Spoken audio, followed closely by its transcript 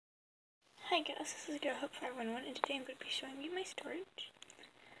Hi guys, this is GirlHope511 and today I'm going to be showing you my storage.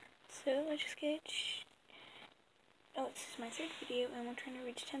 So let's just get... this is my third video and we're trying to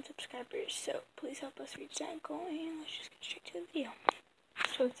reach 10 subscribers, so please help us reach that goal and let's just get straight to the video.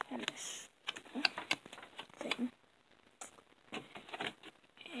 So it's in this thing.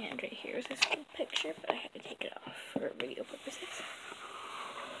 And right here is this little picture, but I had to take it off for video purposes.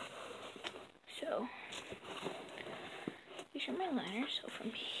 So, these are my liners, so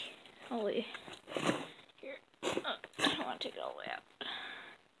from all the way here, I don't want to take it all the way out.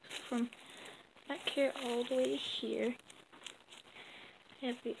 From back here all the way to here, I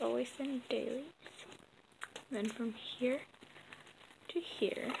have the Always Sunny Dailies. Then from here to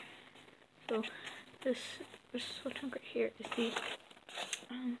here, so this little chunk right here is the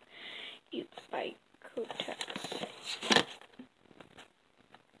Youth by Kotex.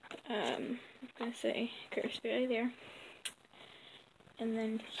 I'm gonna say Curse right there. And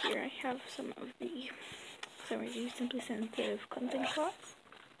then here I have some of the Simply Sensitive cleansing cloths.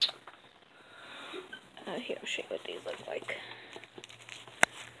 Here I'll show you what these look like.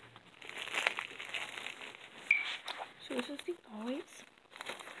 So this is the Always.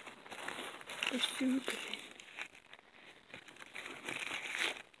 They're super thin.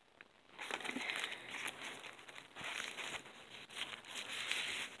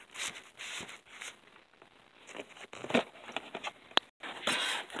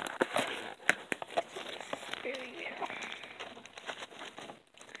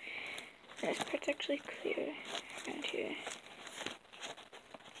 This part's actually clear around here.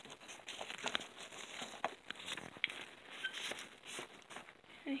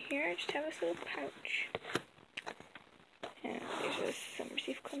 And here I just have this little pouch. And there's just some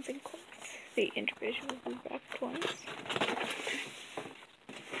Receive cleansing cloths, the individually wrapped ones.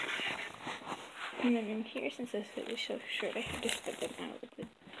 And then in here, since this is so short, I have to spread them out with the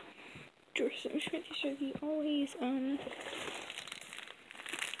drawer. So I'm sure these are the Always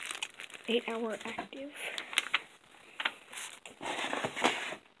 8-hour active.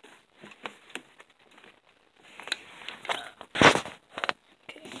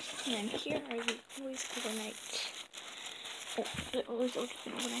 Okay, and then here are the Always Overnight. The Always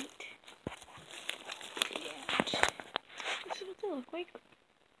Open Overnight. And this is what they look like.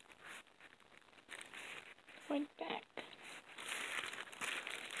 Right back.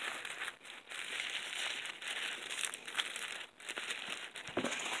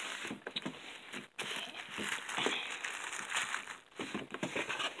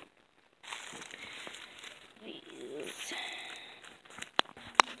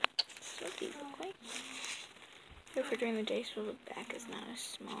 These look like. So for during the day, so the back is not as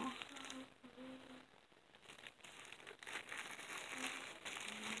small.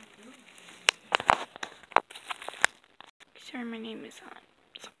 Sorry, my name is on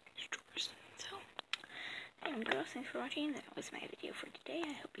some of these drawers. So, anyway, girls, thanks for watching. That was my video for today.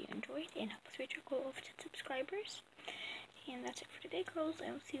 I hope you enjoyed and help us reach our goal of 10 subscribers. And that's it for today, girls.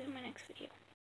 I will see you in my next video.